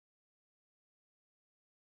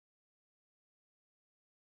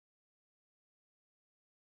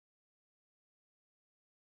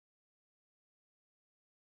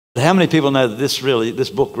How many people know that this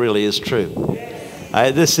book really is true?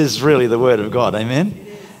 This is really the Word of God, amen?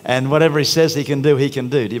 And whatever He says He can do, He can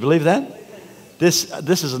do. Do you believe that? This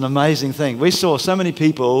is an amazing thing. We saw so many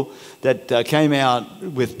people that came out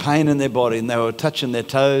with pain in their body, and they were touching their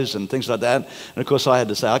toes and things like that. And of course I had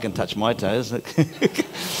to say, I can touch my toes.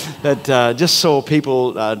 But just saw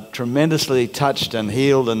people tremendously touched and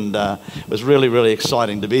healed, and it was really, really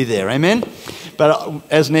exciting to be there, amen? But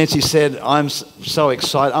as Nancy said, I'm so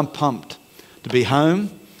excited. I'm pumped to be home.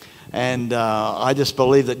 And I just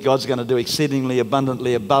believe that God's going to do exceedingly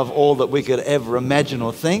abundantly above all that we could ever imagine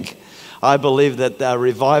or think. I believe that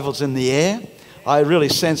revival's in the air. I really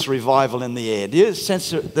sense revival in the air. Do you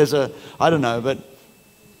sense I don't know, but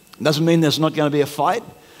it doesn't mean there's not going to be a fight.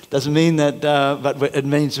 Doesn't mean that, but it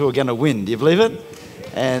means we're going to win. Do you believe it?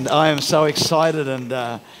 And I am so excited, and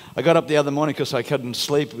I got up the other morning because I couldn't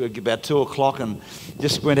sleep about 2 o'clock, and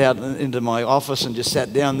just went out into my office and just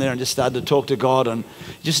sat down there and just started to talk to God, and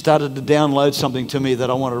just started to download something to me that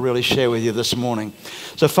I want to really share with you this morning.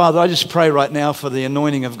 So Father, I just pray right now for the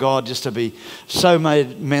anointing of God just to be so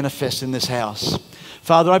made manifest in this house.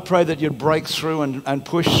 Father, I pray that you'd break through and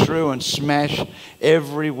push through and smash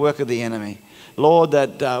every work of the enemy. Lord,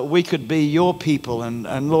 that we could be your people,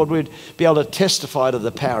 and Lord, we'd be able to testify to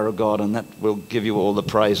the power of God, and that will give you all the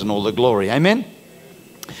praise and all the glory. Amen?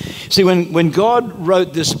 See, when God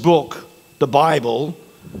wrote this book, the Bible,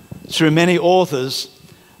 through many authors,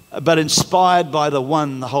 but inspired by the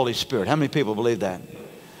one, the Holy Spirit. How many people believe that?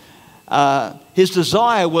 His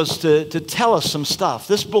desire was to tell us some stuff.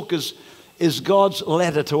 This book is God's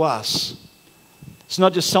letter to us. It's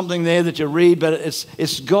not just something there that you read, but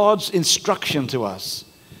it's God's instruction to us.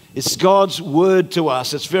 It's God's word to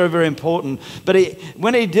us. It's very, very important. But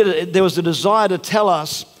when he did it, there was a desire to tell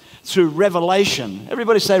us through revelation.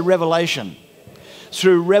 Everybody say revelation.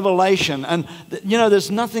 Through revelation. And you know, there's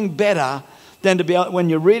nothing better than to be when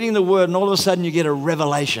you're reading the word and all of a sudden you get a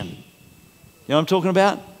revelation. You know what I'm talking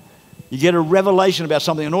about? You get a revelation about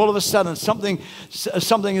something, and all of a sudden something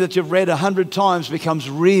that you've read 100 times becomes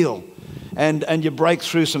real. And you break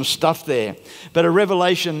through some stuff there. But a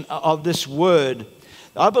revelation of this word,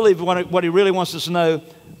 I believe what he really wants us to know,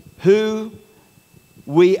 who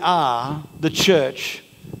we are, the church,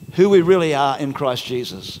 who we really are in Christ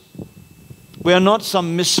Jesus. We are not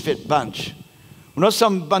some misfit bunch. We're not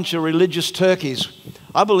some bunch of religious turkeys.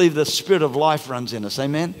 I believe the spirit of life runs in us,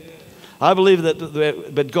 amen? I believe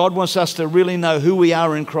but God wants us to really know who we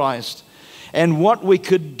are in Christ and what we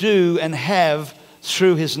could do and have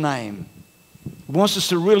through his name. He wants us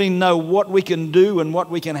to really know what we can do and what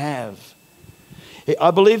we can have.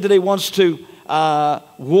 I believe that he wants to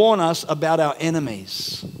warn us about our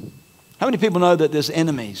enemies. How many people know that there's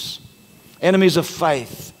enemies? Enemies of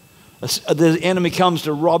faith. The enemy comes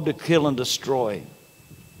to rob, to kill, and destroy.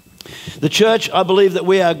 The church, I believe that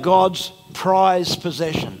we are God's prized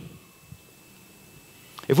possession.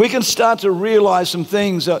 If we can start to realize some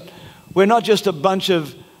things, that we're not just a bunch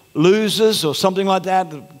of losers or something like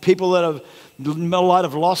that, people that might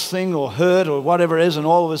have lost things or hurt or whatever it is, and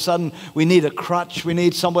all of a sudden we need a crutch, we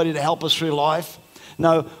need somebody to help us through life.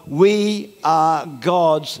 No, we are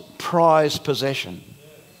God's prized possession.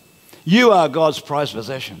 You are God's prized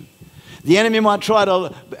possession. The enemy might try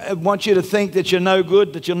to want you to think that you're no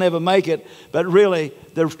good, that you'll never make it, but really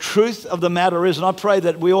the truth of the matter is, and I pray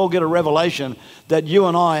that we all get a revelation, that you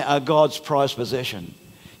and I are God's prized possession.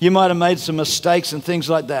 You might have made some mistakes and things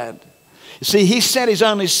like that. You see, he sent his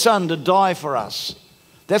only son to die for us.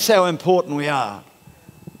 That's how important we are.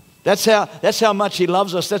 That's how much he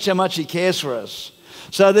loves us. That's how much he cares for us.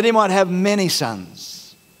 So that he might have many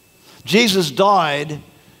sons. Jesus died.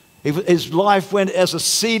 His life went as a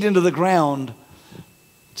seed into the ground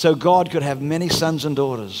so God could have many sons and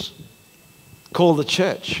daughters. Called the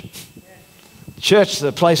church. Church,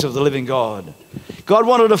 the place of the living God. God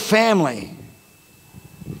wanted a family.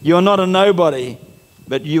 You're not a nobody,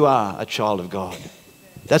 but you are a child of God.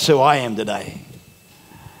 That's who I am today.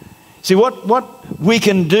 See, what we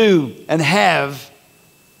can do and have,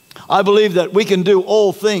 I believe that we can do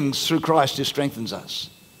all things through Christ who strengthens us.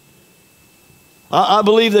 I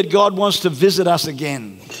believe that God wants to visit us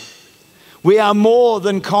again. We are more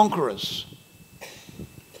than conquerors.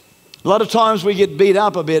 A lot of times we get beat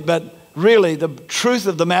up a bit, but really the truth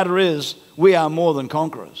of the matter is we are more than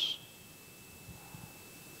conquerors.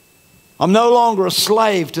 I'm no longer a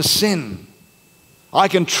slave to sin. I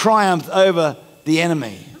can triumph over the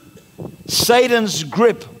enemy. Satan's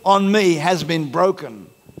grip on me has been broken.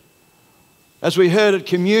 As we heard at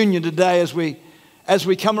communion today, as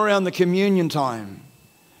we come around the communion time,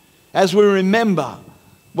 as we remember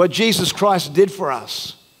what Jesus Christ did for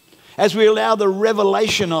us, as we allow the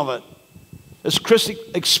revelation of it, as Chris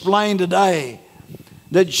explained today,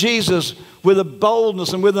 that Jesus, with a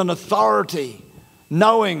boldness and with an authority,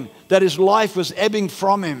 knowing that his life was ebbing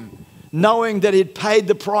from him, knowing that he'd paid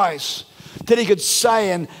the price, that he could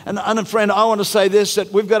say, and friend, I want to say this,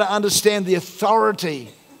 that we've got to understand the authority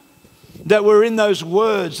that were in those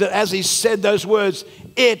words, that as he said those words,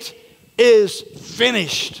 it is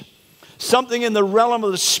finished. Something in the realm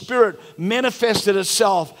of the Spirit manifested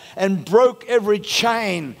itself and broke every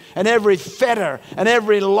chain and every fetter and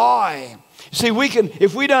every lie. See,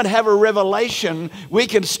 if we don't have a revelation, we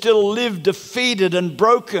can still live defeated and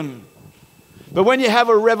broken. But when you have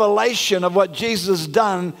a revelation of what Jesus has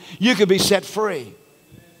done, you can be set free.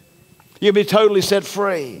 You can be totally set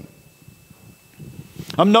free.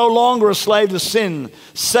 I'm no longer a slave to sin.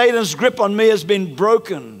 Satan's grip on me has been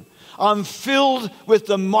broken. I'm filled with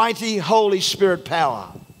the mighty Holy Spirit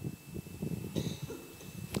power.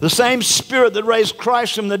 The same Spirit that raised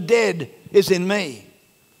Christ from the dead is in me.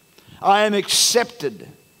 I am accepted.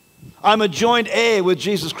 I'm a joint heir with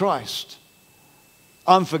Jesus Christ.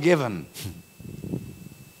 I'm forgiven.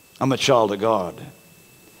 I'm a child of God.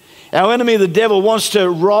 Our enemy, the devil, wants to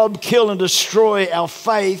rob, kill, and destroy our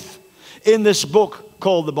faith in this book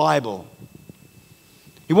called the Bible.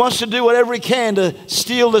 He wants to do whatever he can to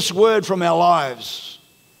steal this word from our lives.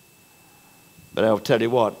 But I'll tell you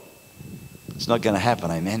what, it's not going to happen,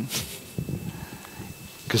 amen?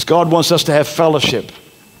 Because God wants us to have fellowship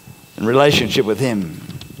and relationship with him.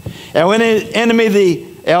 Our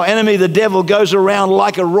enemy, the devil, goes around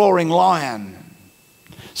like a roaring lion,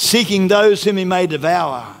 seeking those whom he may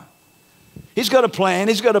devour. He's got a plan.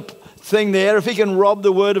 He's got a thing there. If he can rob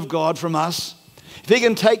the word of God from us, if he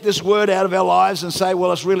can take this word out of our lives and say,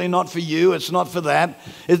 well, it's really not for you, it's not for that,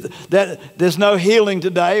 there's no healing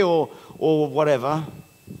today or whatever.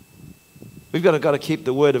 We've got to keep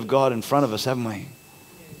the word of God in front of us, haven't we?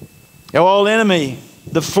 Our old enemy,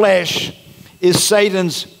 the flesh, is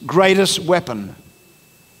Satan's greatest weapon.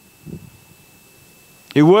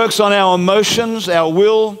 He works on our emotions, our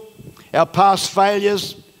will, our past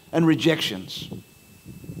failures and rejections.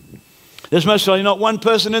 There's most likely not one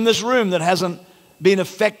person in this room that hasn't been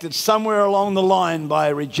affected somewhere along the line by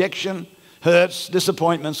rejection, hurts,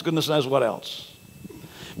 disappointments, goodness knows what else.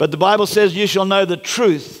 But the Bible says you shall know the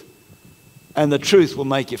truth, and the truth will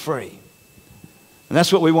make you free. And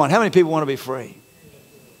that's what we want. How many people want to be free?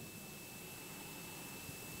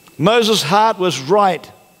 Moses' heart was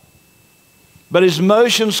right, but his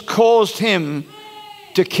emotions caused him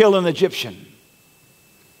to kill an Egyptian.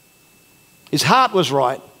 His heart was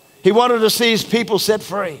right. He wanted to see his people set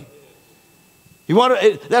free.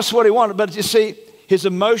 That's what he wanted. But you see, his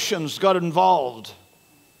emotions got involved.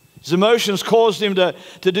 His emotions caused him to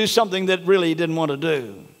do something that really he didn't want to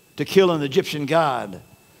do, to kill an Egyptian guard.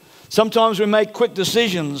 Sometimes we make quick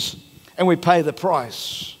decisions and we pay the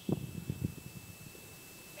price.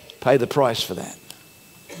 Pay the price for that.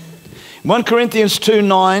 1 Corinthians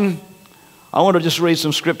 2:9, I want to just read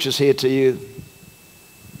some scriptures here to you.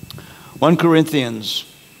 1 Corinthians.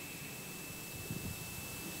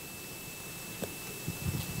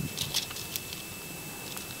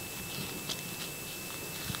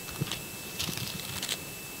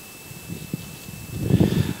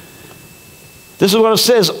 This is what it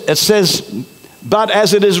says. It says, but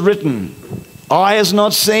as it is written, eye has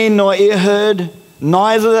not seen nor ear heard,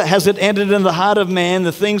 neither has it entered in the heart of man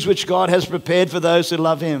the things which God has prepared for those who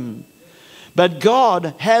love him. But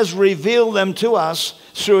God has revealed them to us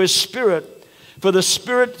through his Spirit. For the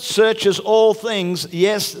Spirit searches all things,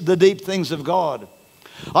 yes, the deep things of God.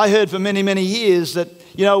 I heard for many, many years that,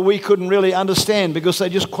 we couldn't really understand because they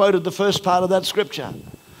just quoted the first part of that scripture.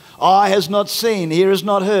 Eye has not seen, ear has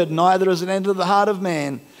not heard, neither has it entered the heart of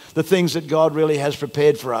man the things that God really has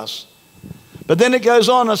prepared for us. But then it goes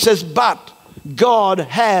on and says, but God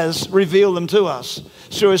has revealed them to us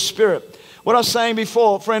through his Spirit. What I was saying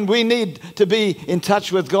before, friend, we need to be in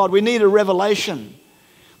touch with God. We need a revelation.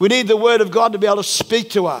 We need the word of God to be able to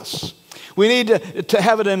speak to us. We need to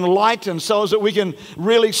have it enlightened so that we can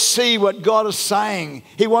really see what God is saying.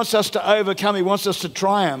 He wants us to overcome. He wants us to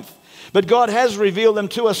triumph. But God has revealed them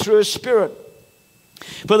to us through his Spirit.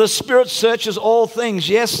 For the Spirit searches all things,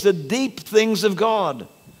 yes, the deep things of God.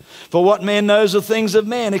 For what man knows the things of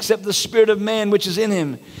man except the spirit of man which is in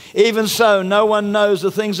him? Even so, no one knows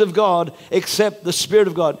the things of God except the Spirit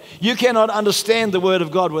of God. You cannot understand the word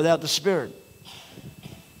of God without the Spirit.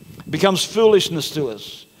 It becomes foolishness to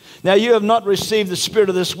us. Now you have not received the spirit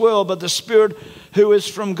of this world, but the Spirit who is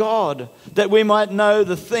from God, that we might know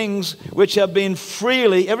the things which have been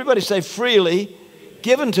freely, everybody say freely,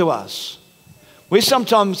 given to us. We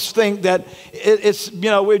sometimes think that it's,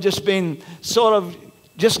 we've just been sort of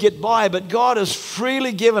just get by, but God has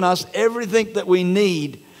freely given us everything that we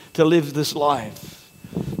need to live this life.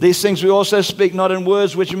 These things we also speak not in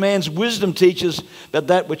words which man's wisdom teaches, but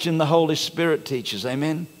that which in the Holy Spirit teaches.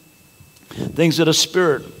 Amen? Things that are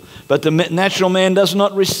spirit. But the natural man does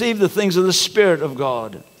not receive the things of the Spirit of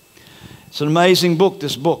God. It's an amazing book,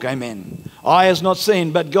 this book. Amen. Eye has not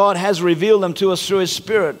seen, but God has revealed them to us through His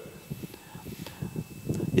Spirit.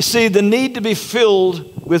 You see, the need to be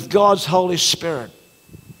filled with God's Holy Spirit.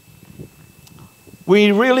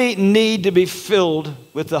 We really need to be filled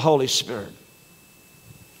with the Holy Spirit.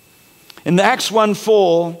 In Acts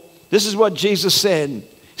 1:4, this is what Jesus said. He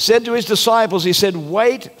said to His disciples, He said,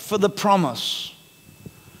 wait for the promise.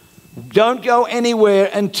 Don't go anywhere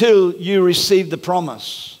until you receive the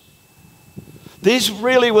promise. These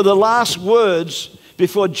really were the last words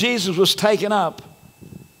before Jesus was taken up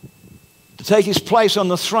to take His place on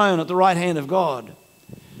the throne at the right hand of God.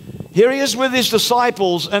 Here He is with His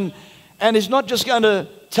disciples, and He's not just going to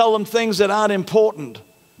tell them things that aren't important.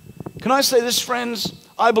 Can I say this, friends?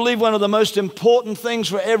 I believe one of the most important things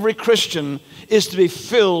for every Christian is to be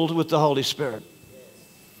filled with the Holy Spirit.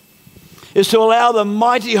 Is to allow the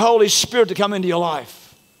mighty Holy Spirit to come into your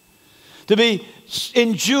life. To be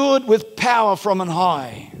endued with power from on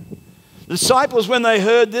high. The disciples, when they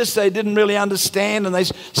heard this, they didn't really understand, and they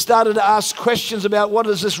started to ask questions about what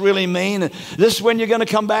does this really mean? Is this when you're going to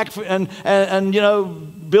come back and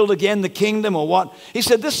build again the kingdom or what? He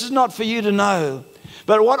said, this is not for you to know.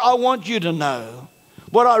 But what I want you to know,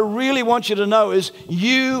 what I really want you to know is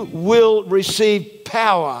you will receive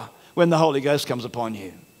power when the Holy Ghost comes upon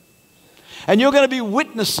you. And you're going to be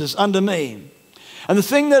witnesses unto me. And the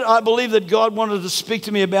thing that I believe that God wanted to speak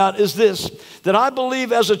to me about is this, that I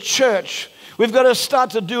believe as a church, we've got to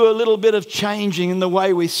start to do a little bit of changing in the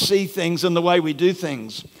way we see things and the way we do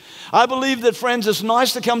things. I believe that, friends, it's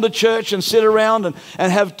nice to come to church and sit around and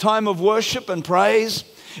have time of worship and praise.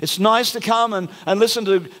 It's nice to come and listen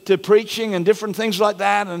to preaching and different things like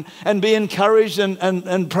that and be encouraged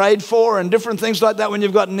and prayed for and different things like that when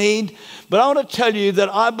you've got need. But I want to tell you that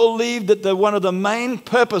I believe that one of the main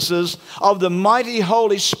purposes of the mighty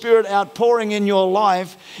Holy Spirit outpouring in your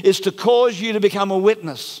life is to cause you to become a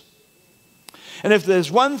witness. And if there's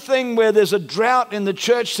one thing where there's a drought in the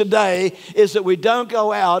church today, is that we don't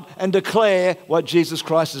go out and declare what Jesus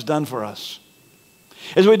Christ has done for us.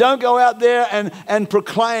 Is we don't go out there and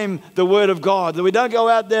proclaim the Word of God. That we don't go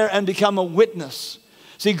out there and become a witness.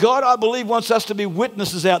 See, God, I believe, wants us to be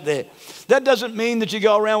witnesses out there. That doesn't mean that you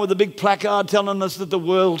go around with a big placard telling us that the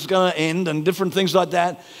world's going to end and different things like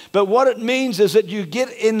that. But what it means is that you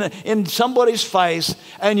get in somebody's face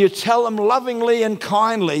and you tell them lovingly and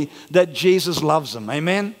kindly that Jesus loves them.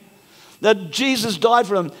 Amen? That Jesus died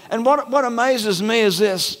for them. And what amazes me is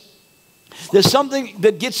this. There's something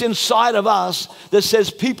that gets inside of us that says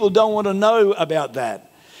people don't want to know about that.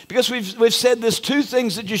 Because we've said there's two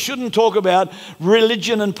things that you shouldn't talk about,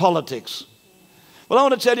 religion and politics. Well, I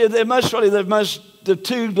want to tell you they're the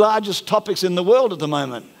two largest topics in the world at the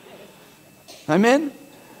moment. Amen?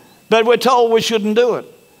 But we're told we shouldn't do it.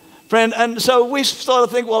 Friend, and so we sort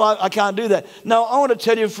of think, well, I can't do that. No, I want to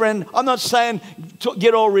tell you, friend, I'm not saying to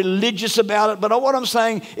get all religious about it, but what I'm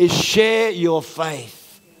saying is share your faith.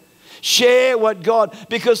 Share what God,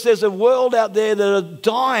 because there's a world out there that are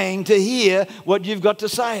dying to hear what you've got to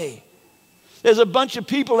say. There's a bunch of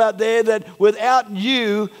people out there that without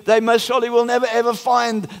you, they most probably will never ever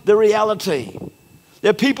find the reality. There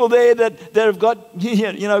are people there that have got,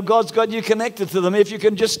 God's got you connected to them if you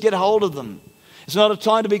can just get hold of them. It's not a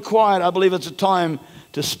time to be quiet. I believe it's a time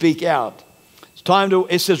to speak out. It's time to,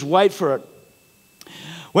 it says, wait for it.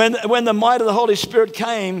 When the might of the Holy Spirit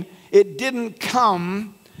came, it didn't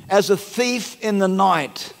come as a thief in the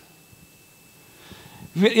night.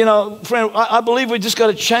 Friend, I believe we just got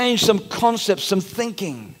to change some concepts, some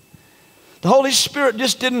thinking. The Holy Spirit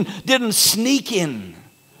just didn't sneak in.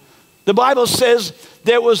 The Bible says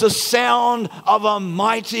there was a sound of a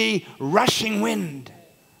mighty rushing wind.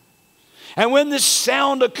 And when this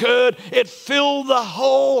sound occurred, it filled the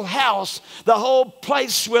whole house, the whole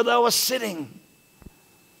place where they were sitting.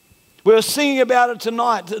 We were singing about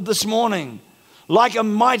it this morning. Like a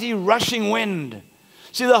mighty rushing wind.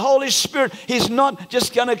 See, the Holy Spirit, He's not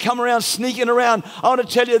just going to come around sneaking around. I want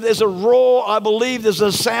to tell you there's a roar. I believe there's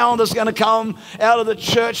a sound that's going to come out of the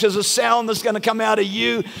church. There's a sound that's going to come out of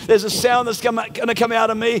you. There's a sound that's going to come out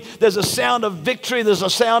of me. There's a sound of victory. There's a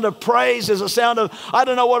sound of praise. There's a sound of, I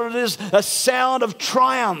don't know what it is, a sound of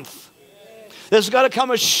triumph. There's got to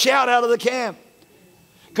come a shout out of the camp.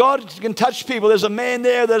 God can touch people. There's a man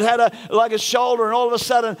there that had a shoulder, and all of a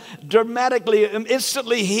sudden, dramatically,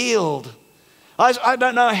 instantly healed. I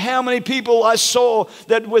don't know how many people I saw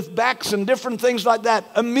that with backs and different things like that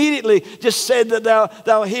immediately just said that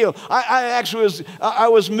they were healed. I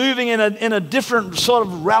was moving in a different sort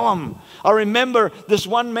of realm. I remember this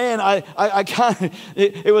one man. I can't.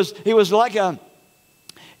 He was like a.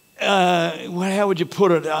 How would you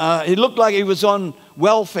put it? He looked like he was on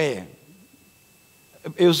welfare.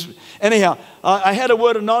 It was, anyhow, I had a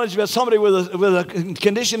word of knowledge about somebody with a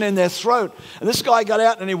condition in their throat. And this guy got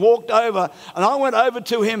out and he walked over. And I went over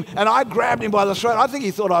to him and I grabbed him by the throat. I think he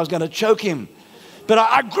thought I was going to choke him. But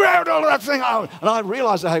I grabbed all of that thing. And I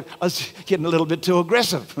realized I was getting a little bit too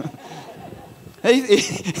aggressive.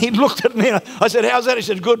 He looked at me and I said, how's that? He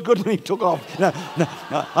said, good. And he took off. No,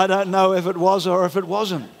 I don't know if it was or if it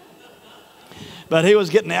wasn't. But he was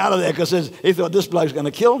getting out of there because he thought, this bloke's going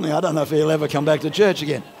to kill me. I don't know if he'll ever come back to church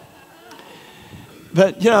again.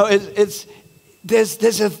 But, there's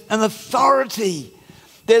an authority.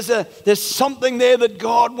 There's something there that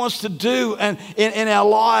God wants to do and in our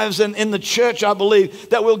lives and in the church, I believe,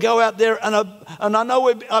 that we'll go out there. And I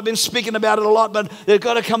know I've been speaking about it a lot, but there's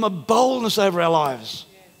got to come a boldness over our lives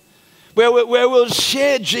where we'll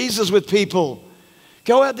share Jesus with people.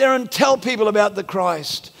 Go out there and tell people about the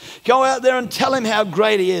Christ. Go out there and tell him how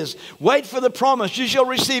great he is. Wait for the promise. You shall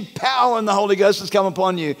receive power when the Holy Ghost has come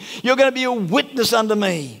upon you. You're going to be a witness unto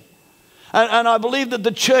me. And I believe that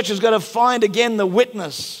the church is going to find again the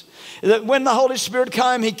witness. That when the Holy Spirit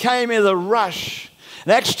came, he came with a rush.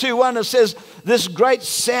 In Acts 2:1 it says, this great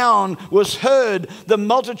sound was heard. The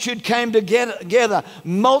multitude came together.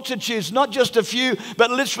 Multitudes, not just a few,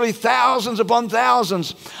 but literally thousands upon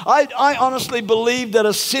thousands. I honestly believe that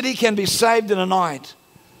a city can be saved in a night.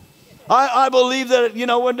 I believe that,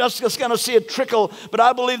 we're not just going to see a trickle, but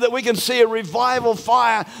I believe that we can see a revival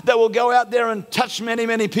fire that will go out there and touch many,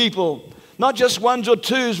 many people. Not just ones or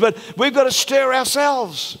twos, but we've got to stir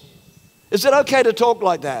ourselves. Is it okay to talk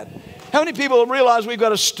like that? How many people realize we've got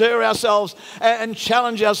to stir ourselves and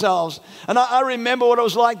challenge ourselves? And I remember what it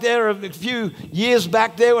was like there a few years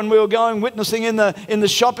back there when we were going witnessing in the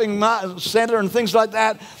shopping center and things like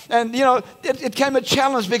that. And, it came a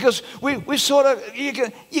challenge because we sort of, you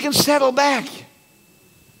can settle back.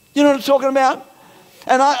 You know what I'm talking about?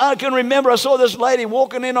 And I can remember I saw this lady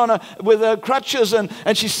walking in with her crutches and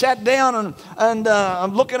she sat down and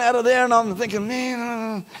I'm looking at her there and I'm thinking,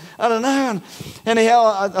 man, I don't know. And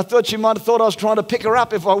anyhow, I thought she might have thought I was trying to pick her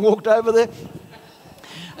up if I walked over there.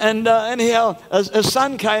 And anyhow, her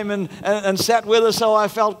son came and sat with her, so I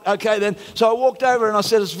felt okay then. So I walked over and I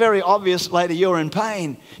said, it's very obvious, lady, you're in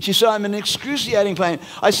pain. She said, I'm in excruciating pain.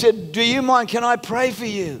 I said, do you mind? Can I pray for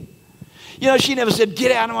you? She never said,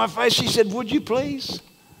 get out of my face. She said, would you please?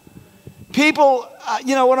 People,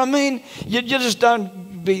 you know what I mean? You just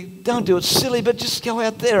don't do it silly, but just go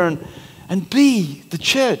out there and be the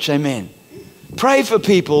church, amen. Pray for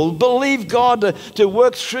people. Believe God to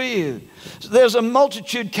work through you. So there's a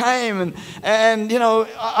multitude came and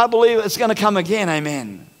I believe it's going to come again,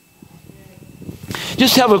 amen.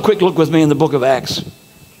 Just have a quick look with me in the book of Acts.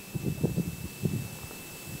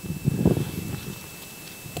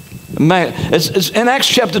 It's in Acts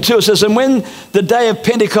chapter 2 it says, and when the day of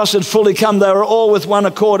Pentecost had fully come, they were all with one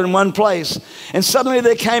accord in one place. And suddenly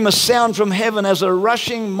there came a sound from heaven as a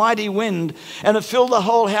rushing mighty wind, and it filled the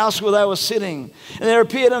whole house where they were sitting. And there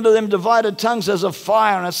appeared unto them divided tongues as of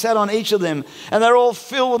fire, and it sat on each of them. And they were all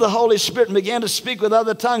filled with the Holy Spirit and began to speak with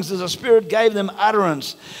other tongues as the Spirit gave them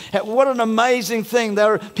utterance. What an amazing thing.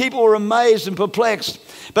 People were amazed and perplexed.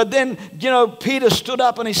 But then, Peter stood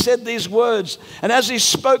up and he said these words. And as he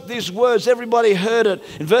spoke these words, everybody heard it.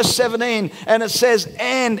 In verse 17, and it says,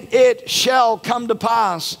 and it shall come to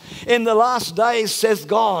pass in the last days, saith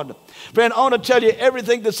God. Friend, I want to tell you,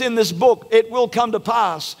 everything that's in this book, it will come to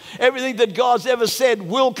pass. Everything that God's ever said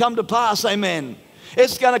will come to pass, amen.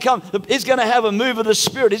 It's going to come. He's going to have a move of the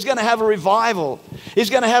Spirit. He's going to have a revival. He's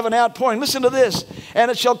going to have an outpouring. Listen to this. And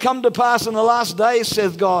it shall come to pass in the last days,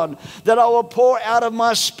 saith God, that I will pour out of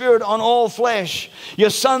my Spirit on all flesh. Your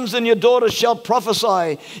sons and your daughters shall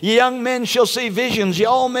prophesy. Your young men shall see visions.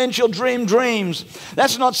 Your old men shall dream dreams.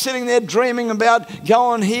 That's not sitting there dreaming about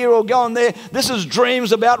going here or going there. This is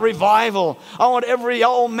dreams about revival. I want every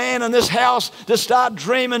old man in this house to start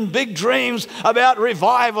dreaming big dreams about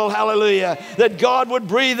revival. Hallelujah. That God would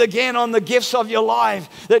breathe again on the gifts of your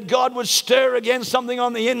life, that God would stir again something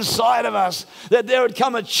on the inside of us, that there would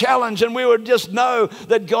come a challenge and we would just know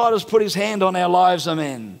that God has put his hand on our lives,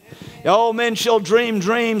 amen. All men shall dream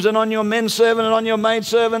dreams, and on your menservant and on your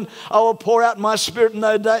maidservant I will pour out my spirit in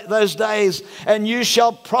those days, and you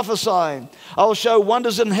shall prophesy. I will show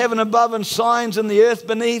wonders in heaven above and signs in the earth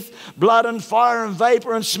beneath, blood and fire and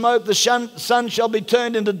vapor and smoke. The sun shall be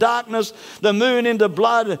turned into darkness, the moon into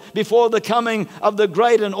blood, before the coming of the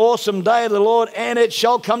great and awesome day of the Lord. And it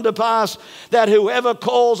shall come to pass that whoever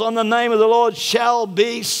calls on the name of the Lord shall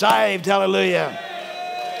be saved. Hallelujah.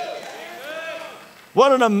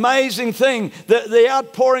 What an amazing thing. The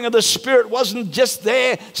outpouring of the Spirit wasn't just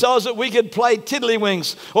there so that we could play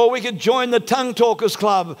tiddlywinks, or we could join the tongue talkers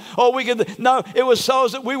club, or no, it was so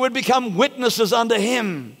that we would become witnesses unto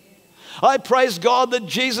Him. I praise God that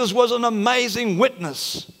Jesus was an amazing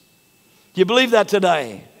witness. Do you believe that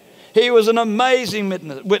today? He was an amazing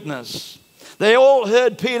witness. They all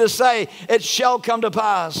heard Peter say, it shall come to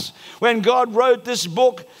pass. When God wrote this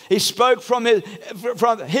book, He spoke from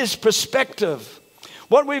his perspective.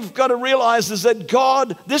 What we've got to realize is that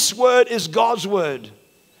this word is God's word.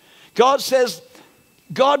 God says,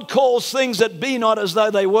 God calls things that be not as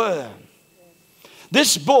though they were.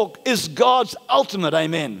 This book is God's ultimate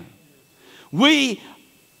amen. We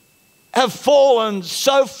have fallen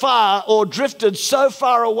so far or drifted so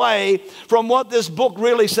far away from what this book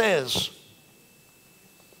really says.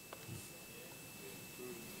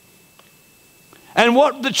 And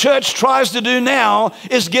what the church tries to do now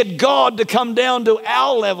is get God to come down to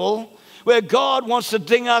our level, where God wants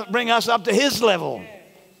to bring us up to His level.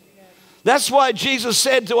 That's why Jesus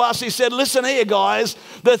said to us, He said, listen here guys,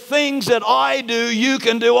 the things that I do, you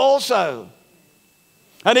can do also.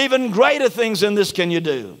 And even greater things than this can you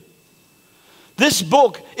do. This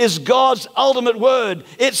book is God's ultimate word.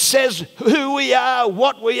 It says who we are,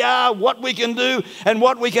 what we can do, and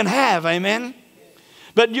what we can have. Amen?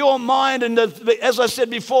 But your mind, and as I said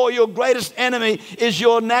before, your greatest enemy is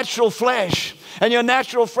your natural flesh. And your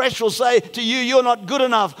natural flesh will say to you, you're not good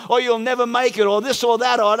enough, or you'll never make it, or this or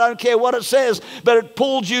that, or I don't care what it says, but it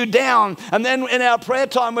pulls you down. And then in our prayer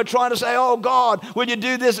time, we're trying to say, oh God, will you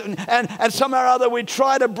do this? And somehow or other, we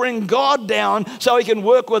try to bring God down so He can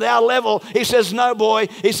work with our level. He says, no, boy.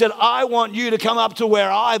 He said, I want you to come up to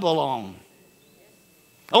where I belong.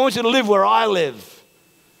 I want you to live where I live.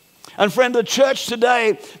 And friend, the church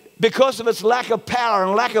today, because of its lack of power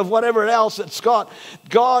and lack of whatever else it's got,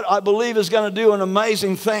 God, I believe, is going to do an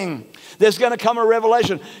amazing thing. There's going to come a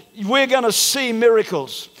revelation. We're going to see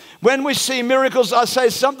miracles. When we see miracles, I say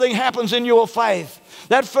something happens in your faith.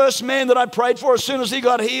 That first man that I prayed for, as soon as he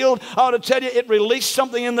got healed, I want to tell you, it released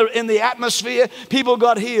something in the atmosphere. People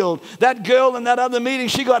got healed. That girl in that other meeting,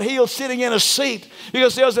 she got healed sitting in a seat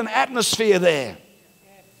because there was an atmosphere there.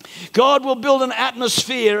 God will build an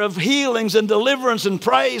atmosphere of healings and deliverance and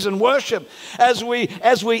praise and worship as we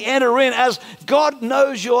enter in. As God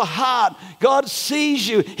knows your heart, God sees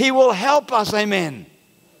you, He will help us. Amen.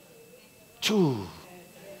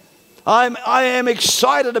 I am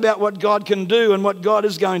excited about what God can do and what God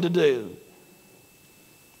is going to do.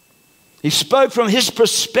 He spoke from His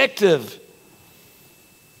perspective.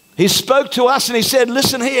 He spoke to us and He said,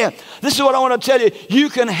 listen here, this is what I want to tell you. You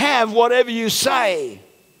can have whatever you say.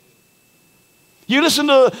 You listen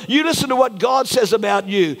to what God says about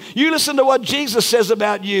you. You listen to what Jesus says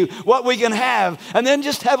about you, what we can have. And then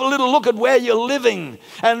just have a little look at where you're living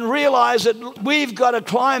and realize that we've got to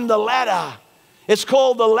climb the ladder. It's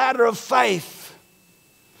called the ladder of faith.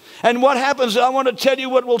 And what happens, I want to tell you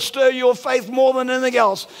what will stir your faith more than anything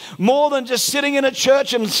else. More than just sitting in a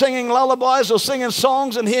church and singing lullabies or singing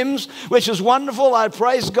songs and hymns, which is wonderful. I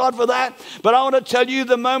praise God for that. But I want to tell you,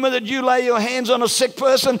 the moment that you lay your hands on a sick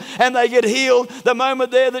person and they get healed, the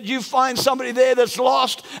moment there that you find somebody there that's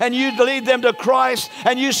lost and you lead them to Christ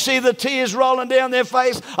and you see the tears rolling down their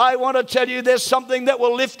face, I want to tell you there's something that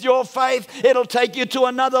will lift your faith. It'll take you to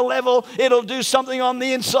another level. It'll do something on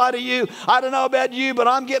the inside of you. I don't know about you, but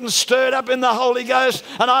I'm getting stirred up in the Holy Ghost,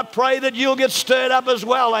 and I pray that you'll get stirred up as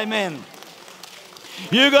well. Amen.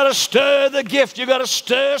 You got to stir the gift. You got to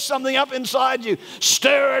stir something up inside you.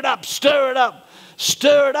 Stir it up, stir it up,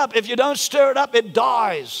 stir it up. If you don't stir it up, it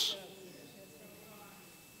dies.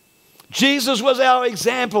 Jesus was our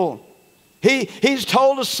example. He's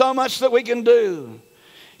told us so much that we can do.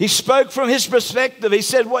 He spoke from His perspective. He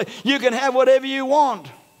said, you can have whatever you want.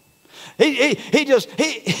 He just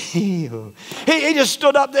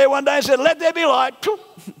stood up there one day and said, let there be light.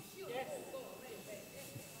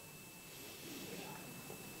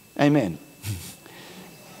 Amen.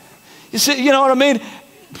 You see, you know what I mean?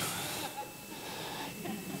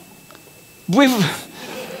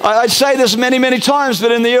 I say this many, many times,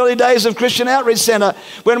 but in the early days of Christian Outreach Center,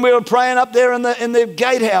 when we were praying up there in the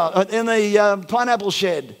gatehouse, in the pineapple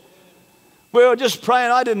shed, We were just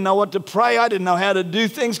praying. I didn't know what to pray. I didn't know how to do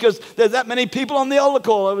things because there's that many people on the altar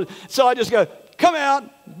call. So I just go, come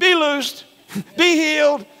out, be loosed, be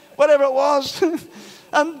healed, whatever it was.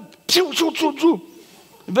 And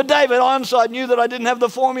but David Ironside knew that I didn't have the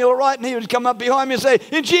formula right, and he would come up behind me and say,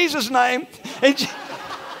 in Jesus' name.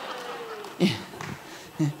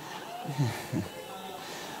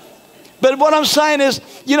 But what I'm saying is,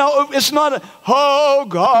 it's not a, oh,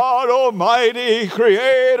 God Almighty,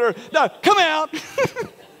 Creator. No, come out.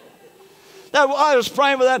 No, I was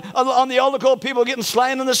praying for that on the altar call, people getting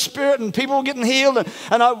slain in the Spirit and people getting healed.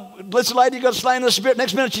 And this lady got slain in the Spirit.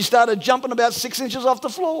 Next minute, she started jumping about 6 inches off the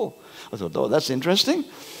floor. I thought, oh, that's interesting.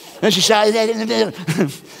 And she said,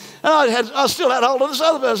 and I still had hold of this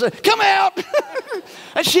other person. Come out.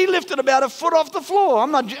 And she lifted about a foot off the floor.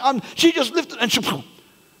 She just lifted and she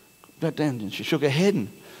back down, and she shook her head and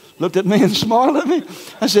looked at me and smiled at me.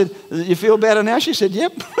 I said, you feel better now? She said,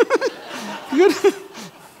 yep. Good.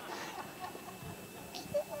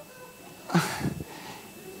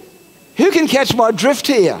 Who can catch my drift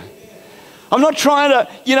here? I'm not trying to,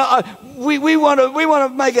 we want to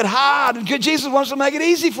make it hard, and Jesus wants to make it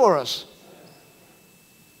easy for us.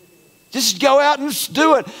 Just go out and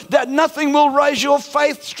do it. That nothing will raise your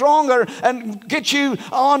faith stronger and get you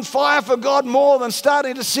on fire for God more than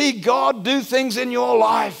starting to see God do things in your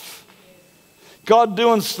life. God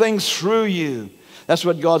doing things through you. That's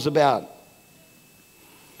what God's about.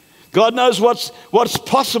 God knows what's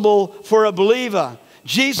possible for a believer.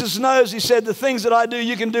 Jesus knows, he said, the things that I do,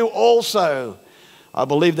 you can do also. I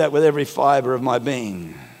believe that with every fiber of my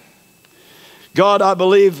being. God, I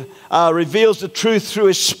believe, reveals the truth through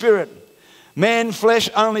his Spirit. Man, flesh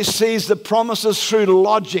only sees the promises through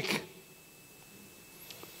logic.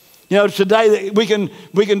 Today we can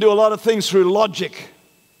do a lot of things through logic.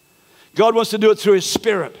 God wants to do it through his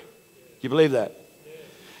Spirit. You believe that?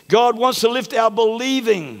 God wants to lift our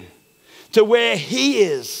believing to where he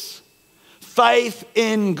is. Faith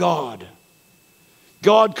in God.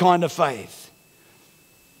 God kind of faith.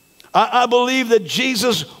 I believe that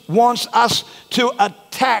Jesus wants us to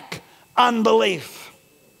attack unbelief.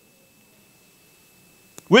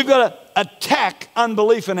 We've got to attack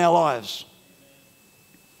unbelief in our lives.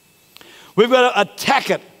 We've got to attack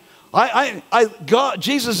it. God,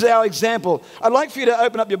 Jesus is our example. I'd like for you to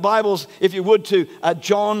open up your Bibles, if you would, to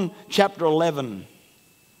John chapter 11.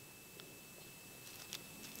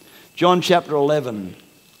 John chapter 11.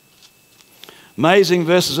 Amazing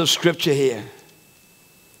verses of Scripture here.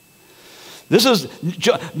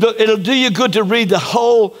 It'll do you good to read the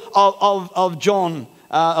whole of John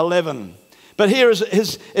 11. But here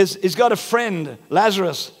he's got a friend,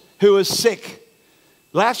 Lazarus, who is sick.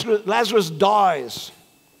 Lazarus dies.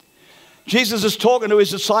 Jesus is talking to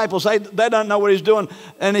his disciples. They don't know what he's doing.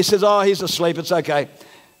 And he says, oh, he's asleep. It's okay.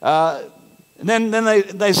 And then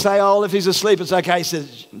they say, oh, if he's asleep, it's okay. He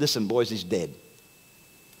says, listen, boys, he's dead.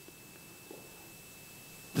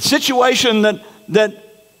 The situation that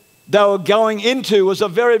they were going into was a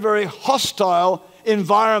very, very hostile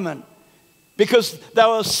environment, because they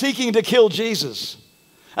were seeking to kill Jesus.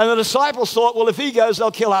 And the disciples thought, well, if he goes,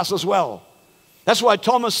 they'll kill us as well. That's why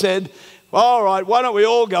Thomas said, well, all right, why don't we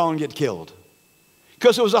all go and get killed?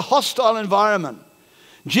 Because it was a hostile environment.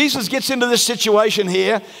 Jesus gets into this situation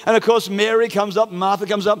here, and of course Mary comes up, Martha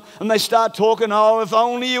comes up, and they start talking, oh, if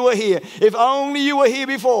only you were here. If only you were here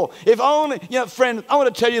before. If only, friend, I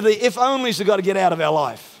want to tell you, the if onlys have got to get out of our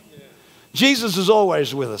life. Yeah. Jesus is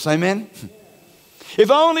always with us, amen? Yeah.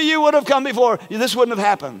 If only you would have come before, this wouldn't have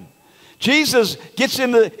happened. Jesus gets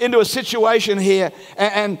into a situation here,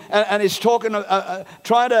 and he's talking,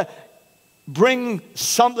 trying to bring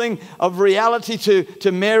something of reality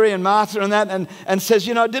to Mary and Martha and says,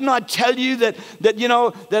 didn't I tell you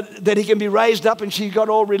that he can be raised up? And she got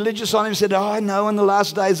all religious on him and said, oh, I know in the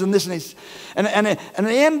last days and this and this.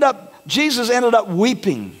 And Jesus ended up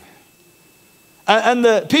weeping. And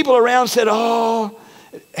the people around said, oh,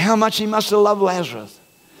 how much he must have loved Lazarus.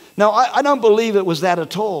 Now, I don't believe it was that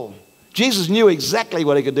at all. Jesus knew exactly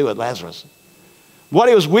what he could do with Lazarus. What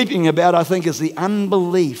he was weeping about, I think, is the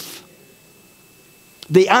unbelief.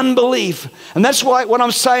 The unbelief. And that's why what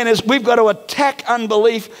I'm saying is we've got to attack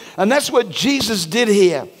unbelief. And that's what Jesus did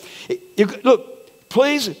here. Look,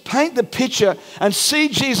 please paint the picture and see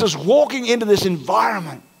Jesus walking into this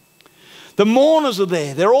environment. The mourners are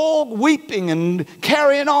there. They're all weeping and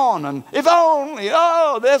carrying on. And if only,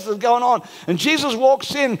 oh, this is going on. And Jesus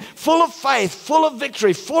walks in full of faith, full of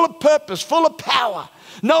victory, full of purpose, full of power,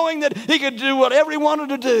 knowing that he could do whatever he wanted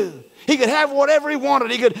to do. He could have whatever he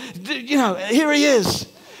wanted. He could, here he is.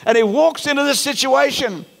 And he walks into this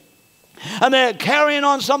situation. And they're carrying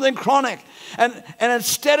on something chronic. And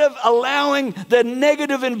instead of allowing the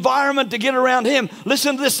negative environment to get around him,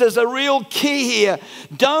 listen to this, there's a real key here.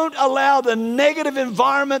 Don't allow the negative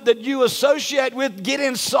environment that you associate with get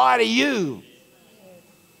inside of you.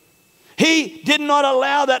 He did not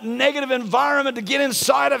allow that negative environment to get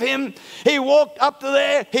inside of him. He walked up to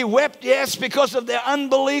there. He wept, yes, because of their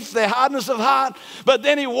unbelief, their hardness of heart. But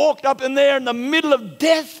then he walked up in there in the middle of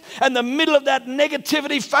death and the middle of that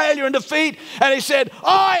negativity, failure, and defeat. And he said,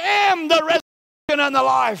 I am the resurrection and the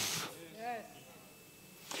life.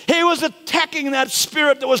 He was attacking that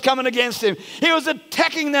spirit that was coming against him. He was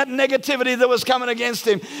attacking that negativity that was coming against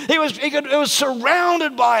him. He was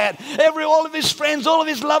surrounded by it. All of his friends, all of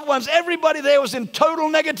his loved ones, everybody there was in total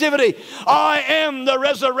negativity. I am the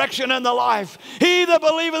resurrection and the life. He that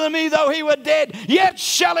believeth in me, though he were dead, yet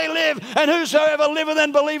shall he live. And whosoever liveth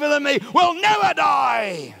and believeth in me will never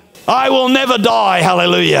die. I will never die.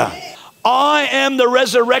 Hallelujah. I am the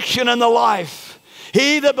resurrection and the life.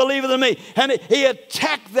 He that believeth in me. And he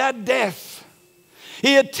attacked that death.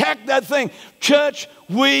 He attacked that thing. Church,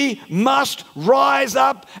 we must rise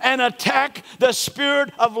up and attack the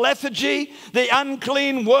spirit of lethargy, the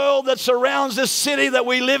unclean world that surrounds this city that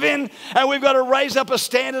we live in. And we've got to raise up a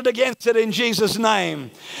standard against it in Jesus'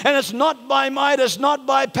 name. And it's not by might, it's not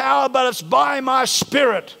by power, but it's by my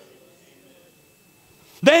spirit.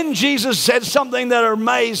 Then Jesus said something that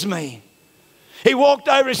amazed me. He walked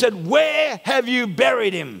over and said, where have you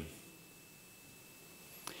buried him?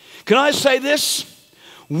 Can I say this?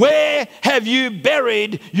 Where have you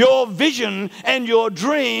buried your vision and your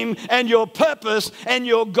dream and your purpose and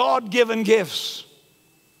your God-given gifts?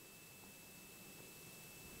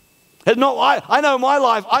 I know my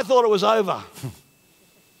life, I thought it was over.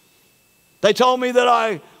 They told me that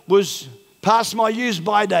I was past my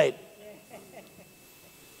use-by date.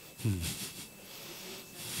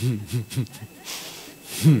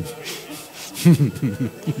 I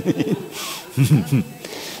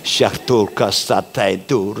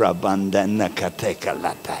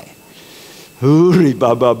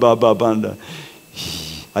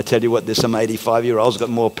tell you what, there's some 85-year-olds got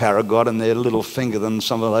more power of God in their little finger than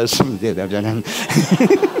some of those.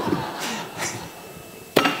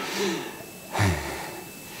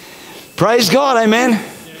 Praise God, amen.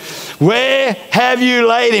 Where have you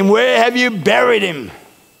laid him? Where have you buried him?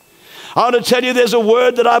 I want to tell you there's a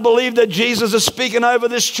word that I believe that Jesus is speaking over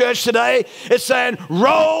this church today. It's saying,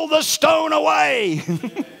 roll the stone away.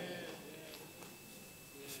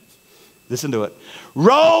 Listen to it.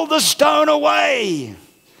 Roll the stone away.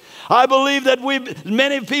 I believe that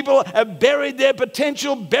many people have buried their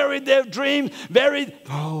potential, buried their dreams,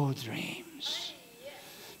 dreams.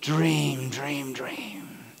 Dream, dream, dream.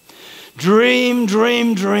 Dream,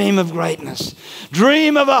 dream, dream of greatness.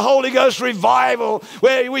 Dream of a Holy Ghost revival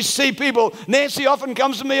where we see people. Nancy often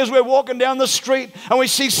comes to me as we're walking down the street and we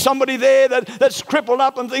see somebody there that's crippled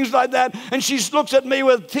up and things like that. And she looks at me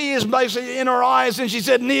with tears basically in her eyes and she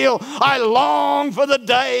said, Neil, I long for the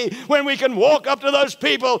day when we can walk up to those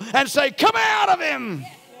people and say, come out of him.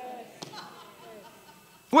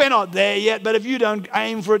 We're not there yet, but if you don't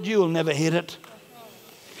aim for it, you'll never hit it.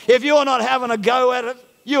 If you're not having a go at it,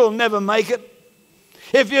 you'll never make it.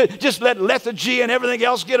 If you just let lethargy and everything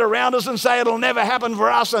else get around us and say it'll never happen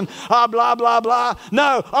for us and blah, blah, blah.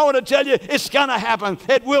 No, I want to tell you it's going to happen.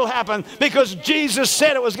 It will happen because Jesus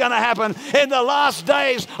said it was going to happen. In the last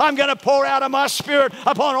days, I'm going to pour out of my spirit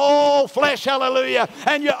upon all flesh, hallelujah.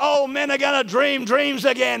 And your old men are going to dream dreams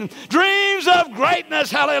again. Dreams of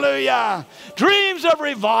greatness, hallelujah. Dreams of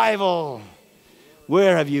revival.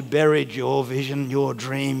 Where have you buried your vision, your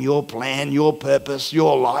dream, your plan, your purpose,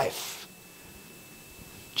 your life?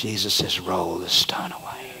 Jesus says, roll the stone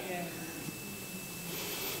away.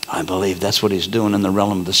 I believe that's what he's doing in the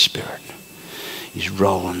realm of the Spirit. He's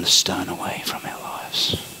rolling the stone away from our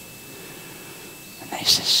lives. And he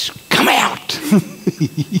says, come out.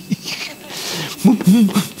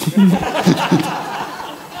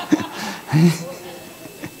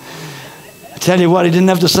 I tell you what, he didn't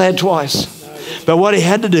have to say it twice. But what he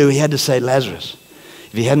had to do, he had to say Lazarus.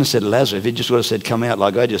 If he hadn't said Lazarus, if he just would have said come out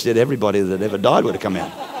like I just did, everybody that ever died would have come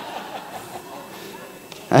out.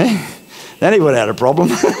 Hey? Then he would have had a problem.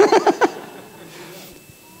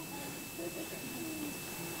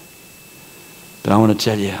 But I want to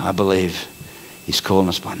tell you, I believe he's calling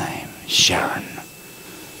us by name. Sharon.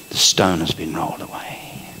 The stone has been rolled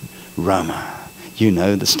away. Roma. You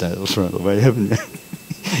know the stone was rolled away, haven't you?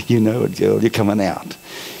 You know it, girl. You're coming out.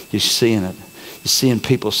 You're seeing it. You're seeing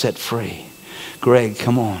people set free. Greg,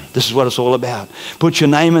 come on. This is what it's all about. Put your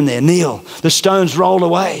name in there. Neil, the stone's rolled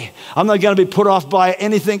away. I'm not going to be put off by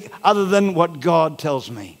anything other than what God tells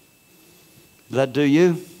me. Does that do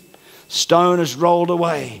you? Stone is rolled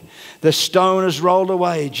away. The stone is rolled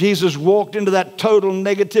away. Jesus walked into that total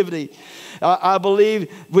negativity. I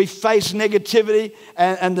believe we face negativity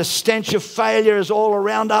and the stench of failure is all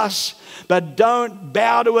around us. But don't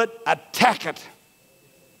bow to it. Attack it.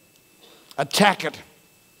 Attack it.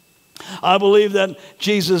 I believe that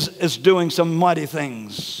Jesus is doing some mighty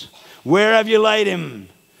things. Where have you laid him?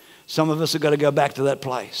 Some of us have got to go back to that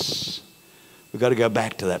place. We've got to go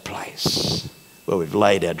back to that place where we've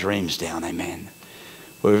laid our dreams down, amen.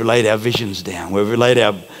 Where we've laid our visions down, where we've laid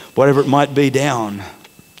our whatever it might be down.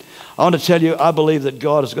 I want to tell you, I believe that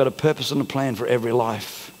God has got a purpose and a plan for every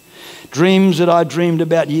life. Dreams that I dreamed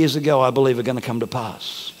about years ago, I believe are going to come to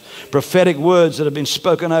pass. Prophetic words that have been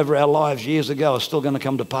spoken over our lives years ago are still going to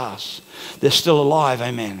come to pass. They're still alive,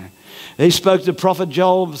 amen. He spoke to Prophet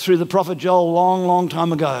Joel through the Prophet Joel long, long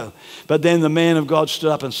time ago. But then the man of God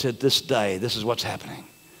stood up and said, this day, this is what's happening.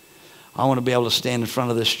 I want to be able to stand in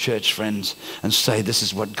front of this church, friends, and say this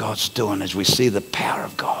is what God's doing as we see the power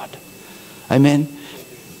of God. Amen.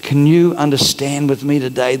 Can you understand with me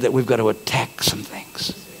today that we've got to attack some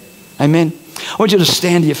things? Amen. I want you to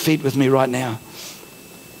stand to your feet with me right now.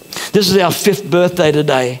 This is our 5th birthday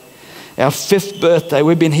today. Our 5th birthday.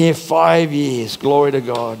 We've been here 5 years. Glory to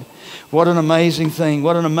God. What an amazing thing.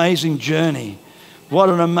 What an amazing journey. What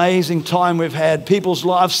an amazing time we've had. People's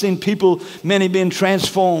lives. I've seen people, many being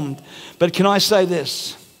transformed. But can I say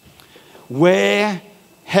this? Where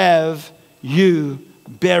have you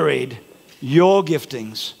buried your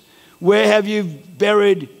giftings? Where have you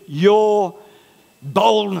buried your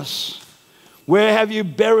boldness? Where have you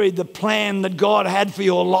buried the plan that God had for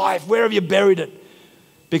your life? Where have you buried it?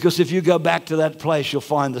 Because if you go back to that place, you'll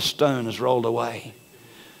find the stone has rolled away.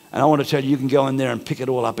 And I want to tell you, you can go in there and pick it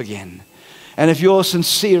all up again. And if you're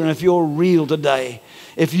sincere and if you're real today,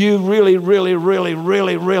 if you really, really, really,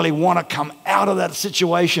 really, really want to come out of that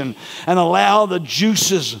situation and allow the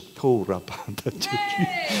juices,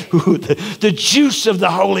 the juice of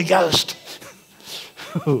the Holy Ghost.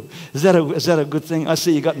 Is that a good thing? I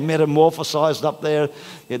see you got metamorphosized up there.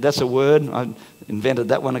 Yeah, that's a word. I invented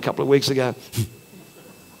that one a couple of weeks ago.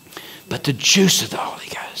 But the juice of the Holy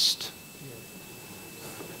Ghost.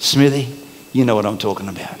 Smithy, you know what I'm talking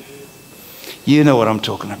about. You know what I'm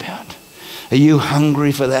talking about. Are you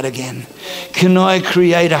hungry for that again? Can I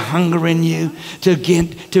create a hunger in you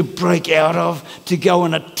to break out of, to go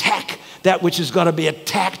and attack that which has got to be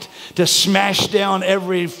attacked, to smash down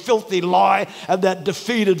every filthy lie of that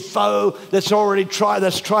defeated foe that's tried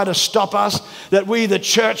to stop us, that we, the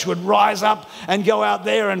church, would rise up and go out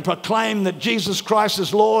there and proclaim that Jesus Christ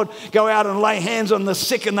is Lord, go out and lay hands on the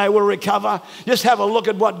sick and they will recover. Just have a look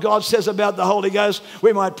at what God says about the Holy Ghost.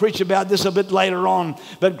 We might preach about this a bit later on,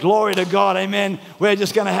 but glory to God, amen. We're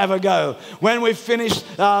just going to have a go. When we finish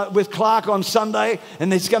with Clark on Sunday,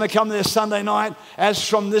 and he's going to come there Sunday night, as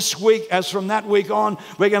from that week on,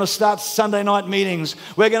 we're going to start Sunday night meetings.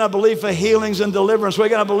 We're going to believe for healings and deliverance. We're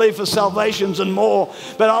going to believe for salvations and more.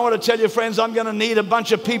 But I want to tell you, friends, I'm going to need a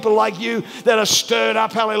bunch of people like you that are stirred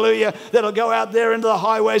up, hallelujah, that'll go out there into the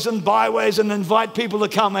highways and byways and invite people to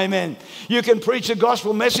come, amen. You can preach a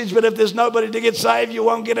gospel message, but if there's nobody to get saved, you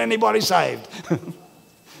won't get anybody saved.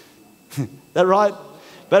 That right?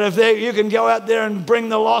 But if you can go out there and bring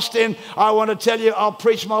the lost in, I want to tell you, I'll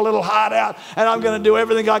preach my little heart out and I'm going to do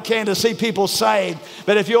everything I can to see people saved.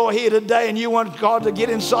 But if you're here today and you want God to get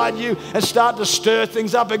inside you and start to stir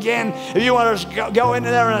things up again, if you want to go in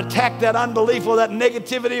there and attack that unbelief or that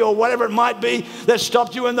negativity or whatever it might be that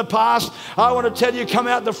stopped you in the past, I want to tell you, come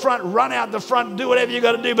out the front, run out the front, do whatever you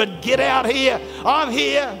got to do, but get out here. I'm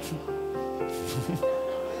here.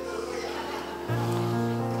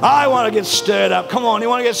 I want to get stirred up. Come on, you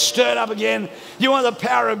want to get stirred up again? You want the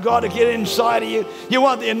power of God to get inside of you? You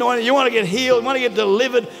want the anointing? You want to get healed? You want to get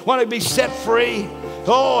delivered? You want to be set free?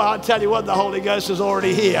 Oh, I'll tell you what, the Holy Ghost is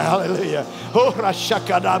already here. Hallelujah.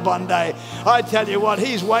 I tell you what,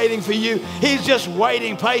 He's waiting for you. He's just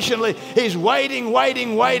waiting patiently. He's waiting.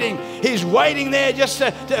 He's waiting there just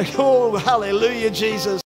to oh, hallelujah,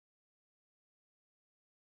 Jesus.